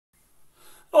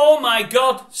Oh my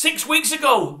God, 6 weeks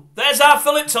ago, there's our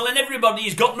Philip telling everybody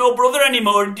he's got no brother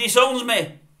anymore and disowns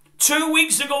me. 2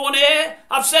 weeks ago on here,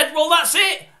 I've said, well, that's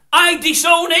it. I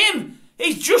disown him.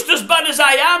 He's just as bad as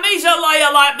I am. He's a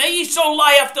liar like me. He's so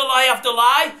lie after lie after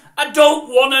lie. I don't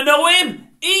want to know him.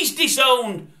 He's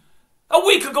disowned. A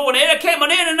week ago on here, I came on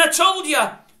here and I told you.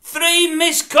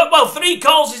 3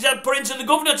 calls he's had put into the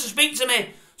governor to speak to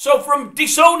me. So from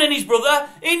disowning his brother,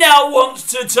 he now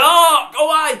wants to talk. Oh,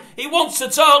 aye, he wants to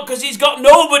talk because he's got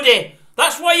nobody.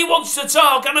 That's why he wants to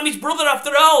talk, and I'm his brother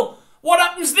after all. What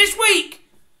happens this week?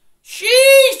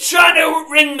 She's trying to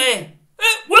ring me.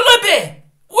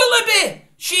 Willoughby,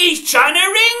 she's trying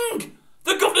to ring.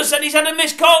 The governor said he's had a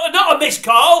missed call. Not a missed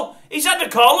call. He's had a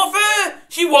call off her.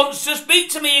 She wants to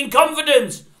speak to me in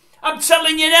confidence. I'm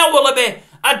telling you now, Willoughby,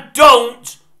 I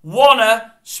don't want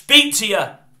to speak to you.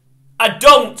 I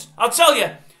don't. I'll tell you,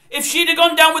 if she'd have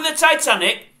gone down with the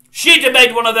Titanic, she'd have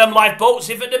made one of them lifeboats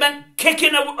if it had meant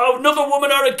kicking another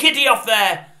woman or a kiddie off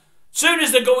there. Soon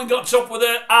as the going got tough with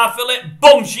our Philip,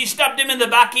 boom, she stabbed him in the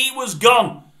back, he was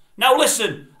gone. Now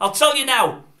listen, I'll tell you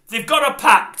now, they've got a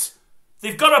pact.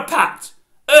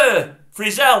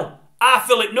 Frizzell, our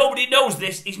Philip, nobody knows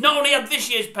this, he's not only had this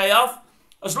year's payoff,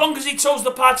 as long as he toes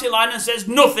the party line and says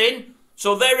nothing,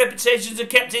 so their reputations are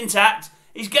kept intact,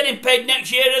 he's getting paid next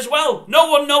year as well.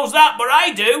 No one knows that, but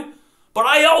I do. But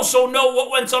I also know what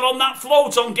went on that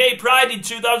float on Gay Pride in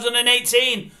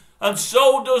 2018. And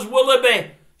so does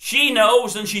Willoughby. She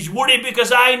knows, and she's worried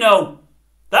because I know.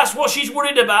 That's what she's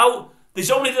worried about.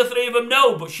 There's only the three of them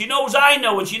know, but she knows I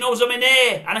know, and she knows I'm in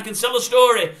here, and I can sell a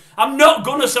story. I'm not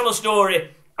going to sell a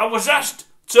story. I was asked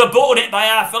to button it by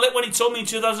our Philip when he told me in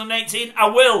 2018. I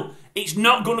will. It's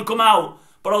not going to come out.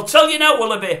 But I'll tell you now,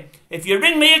 Willoughby, if you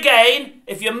ring me again,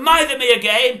 if you mither me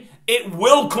again, it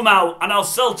will come out and I'll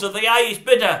sell to the highest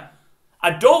bidder.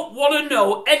 I don't want to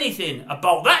know anything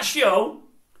about that show,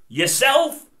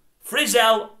 yourself,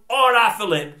 Frizzell, or our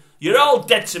Philip. You're all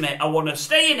dead to me. I want to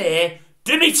stay in here,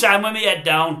 do me time with my head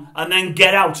down, and then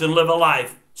get out and live a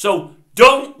life. So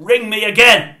don't ring me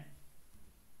again.